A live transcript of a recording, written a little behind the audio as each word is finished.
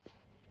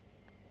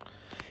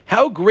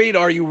How great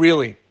are you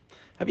really?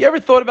 Have you ever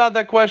thought about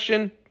that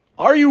question?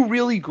 Are you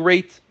really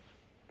great?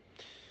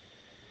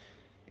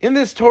 In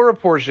this Torah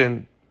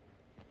portion,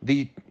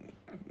 the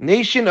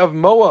nation of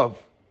Moab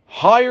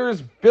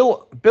hires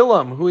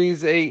Bilam, who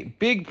is a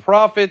big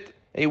prophet,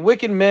 a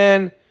wicked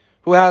man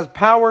who has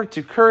power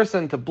to curse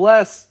and to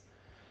bless,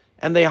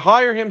 and they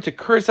hire him to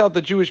curse out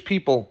the Jewish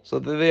people so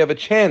that they have a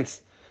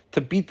chance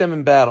to beat them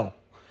in battle.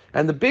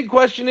 And the big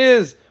question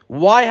is,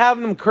 why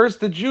have them curse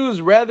the Jews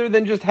rather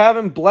than just have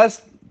them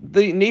bless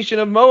the nation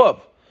of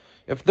Moab?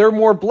 If they're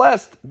more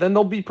blessed, then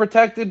they'll be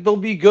protected, they'll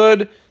be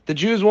good, the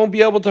Jews won't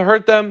be able to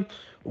hurt them.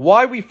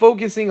 Why are we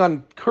focusing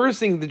on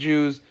cursing the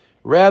Jews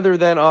rather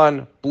than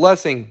on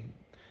blessing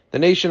the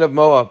nation of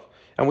Moab?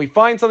 And we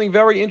find something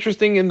very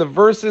interesting in the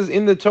verses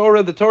in the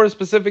Torah. The Torah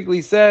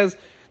specifically says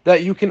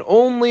that you can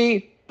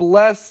only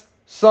bless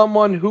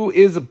someone who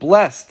is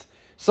blessed,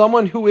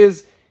 someone who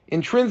is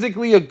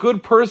intrinsically a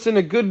good person,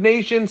 a good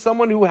nation,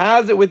 someone who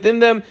has it within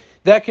them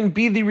that can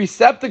be the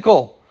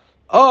receptacle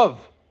of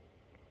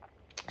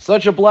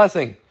such a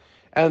blessing.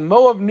 And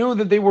Moab knew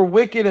that they were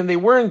wicked and they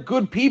weren't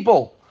good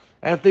people.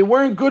 And if they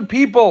weren't good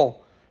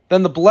people,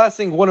 then the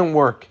blessing wouldn't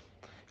work.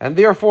 And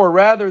therefore,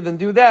 rather than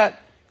do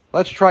that,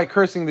 let's try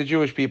cursing the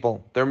Jewish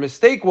people. Their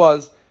mistake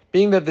was,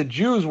 being that the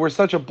Jews were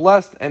such a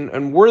blessed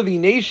and worthy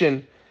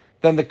nation,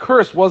 then the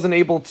curse wasn't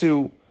able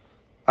to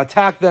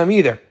attack them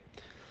either.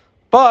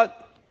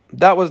 But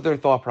that was their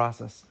thought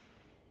process.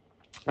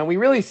 And we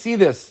really see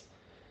this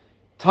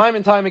time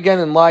and time again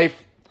in life.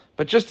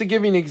 But just to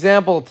give you an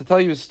example, to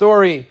tell you a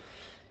story,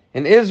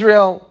 in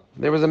Israel,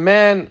 there was a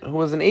man who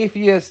was an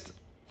atheist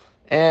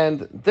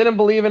and didn't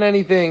believe in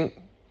anything.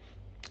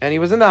 And he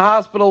was in the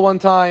hospital one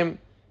time.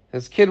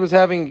 His kid was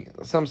having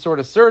some sort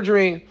of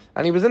surgery,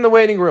 and he was in the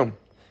waiting room.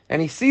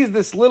 And he sees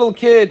this little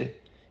kid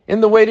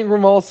in the waiting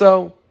room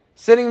also,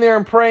 sitting there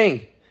and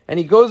praying. And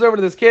he goes over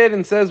to this kid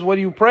and says, "What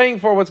are you praying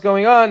for? What's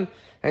going on?"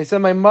 And he said,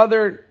 "My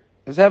mother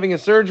is having a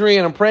surgery,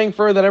 and I'm praying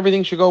for her that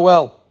everything should go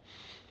well."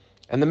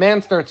 And the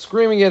man starts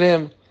screaming at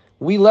him,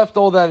 "We left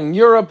all that in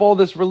Europe, all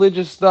this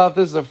religious stuff.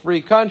 This is a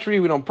free country.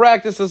 We don't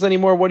practice this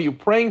anymore. What are you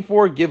praying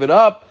for? Give it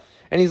up."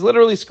 And he's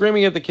literally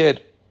screaming at the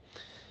kid.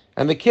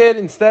 And the kid,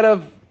 instead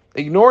of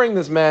ignoring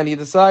this man, he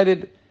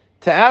decided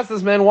to ask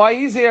this man why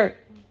he's here.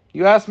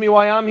 "You asked me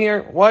why I'm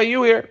here. Why are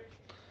you here?"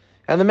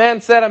 And the man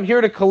said, "I'm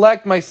here to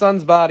collect my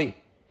son's body."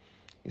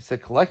 He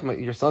said, "Collect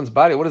your son's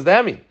body? What does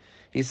that mean?"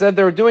 He said,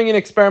 "They're doing an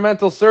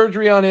experimental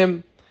surgery on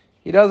him.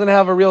 He doesn't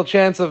have a real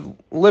chance of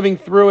living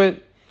through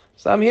it.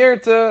 So I'm here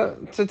to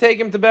take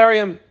him to bury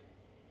him."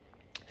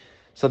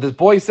 So this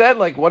boy said,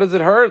 "What does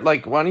it hurt? Why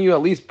don't you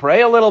at least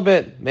pray a little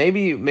bit?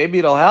 Maybe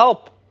it'll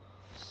help."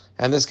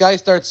 And this guy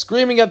starts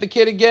screaming at the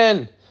kid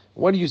again.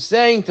 "What are you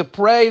saying to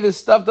pray? This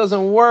stuff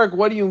doesn't work.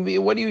 What are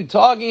you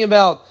talking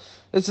about?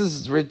 This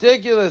is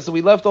ridiculous.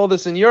 We left all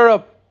this in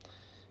Europe."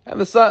 And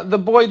the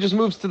boy just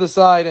moves to the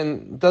side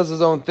and does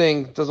his own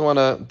thing. Doesn't want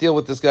to deal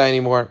with this guy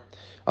anymore.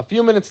 A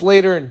few minutes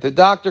later, the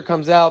doctor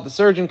comes out, the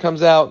surgeon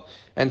comes out,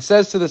 and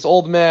says to this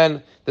old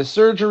man, "The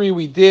surgery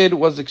we did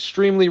was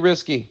extremely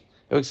risky.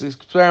 It was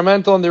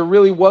experimental, and there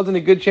really wasn't a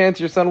good chance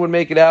your son would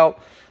make it out,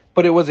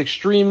 but it was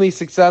extremely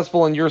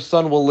successful, and your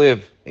son will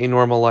live a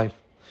normal life."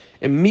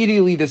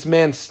 Immediately, this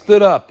man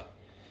stood up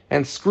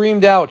and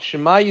screamed out,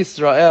 "Shema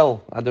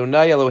Yisrael,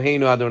 Adonai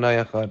Eloheinu,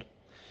 Adonai Echad."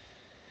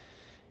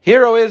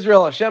 Hear, O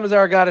Israel, Hashem is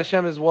our God,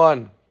 Hashem is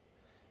one.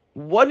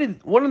 What in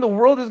the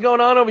world is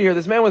going on over here?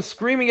 This man was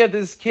screaming at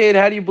this kid,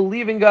 "How do you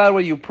believe in God?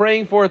 What are you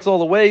praying for? It's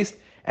all a waste."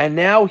 And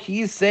now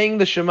he's saying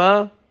the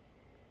Shema?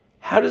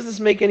 How does this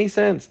make any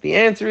sense? The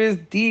answer is,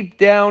 deep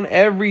down,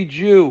 every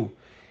Jew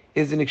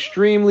is an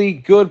extremely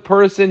good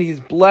person. He's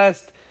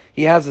blessed.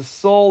 He has a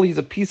soul. He's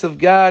a piece of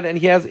God, and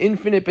he has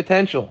infinite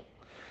potential.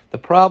 The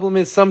problem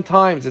is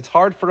sometimes it's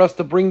hard for us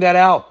to bring that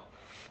out.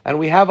 And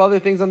we have other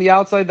things on the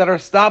outside that are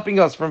stopping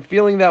us from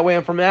feeling that way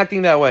and from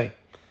acting that way.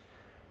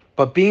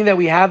 But being that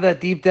we have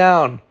that deep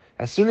down,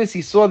 as soon as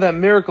he saw that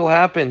miracle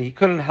happen, he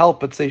couldn't help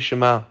but say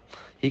Shema.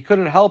 He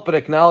couldn't help but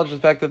acknowledge the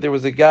fact that there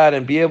was a God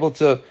and be able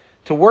to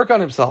work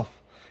on himself.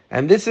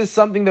 And this is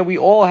something that we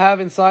all have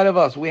inside of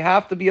us. We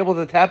have to be able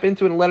to tap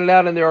into it and let it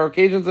out. And there are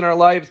occasions in our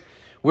lives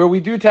where we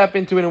do tap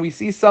into it and we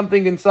see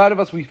something inside of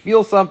us. We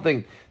feel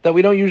something that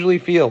we don't usually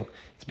feel.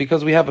 It's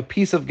because we have a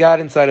piece of God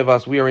inside of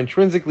us. We are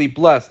intrinsically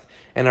blessed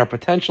and our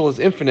potential is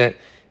infinite.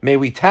 May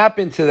we tap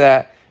into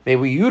that. May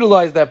we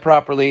utilize that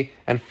properly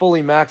and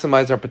fully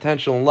maximize our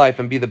potential in life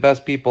and be the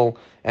best people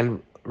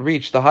and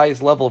reach the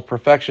highest level of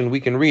perfection we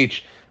can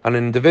reach on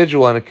an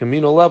individual and a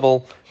communal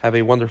level. Have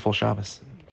a wonderful Shabbos.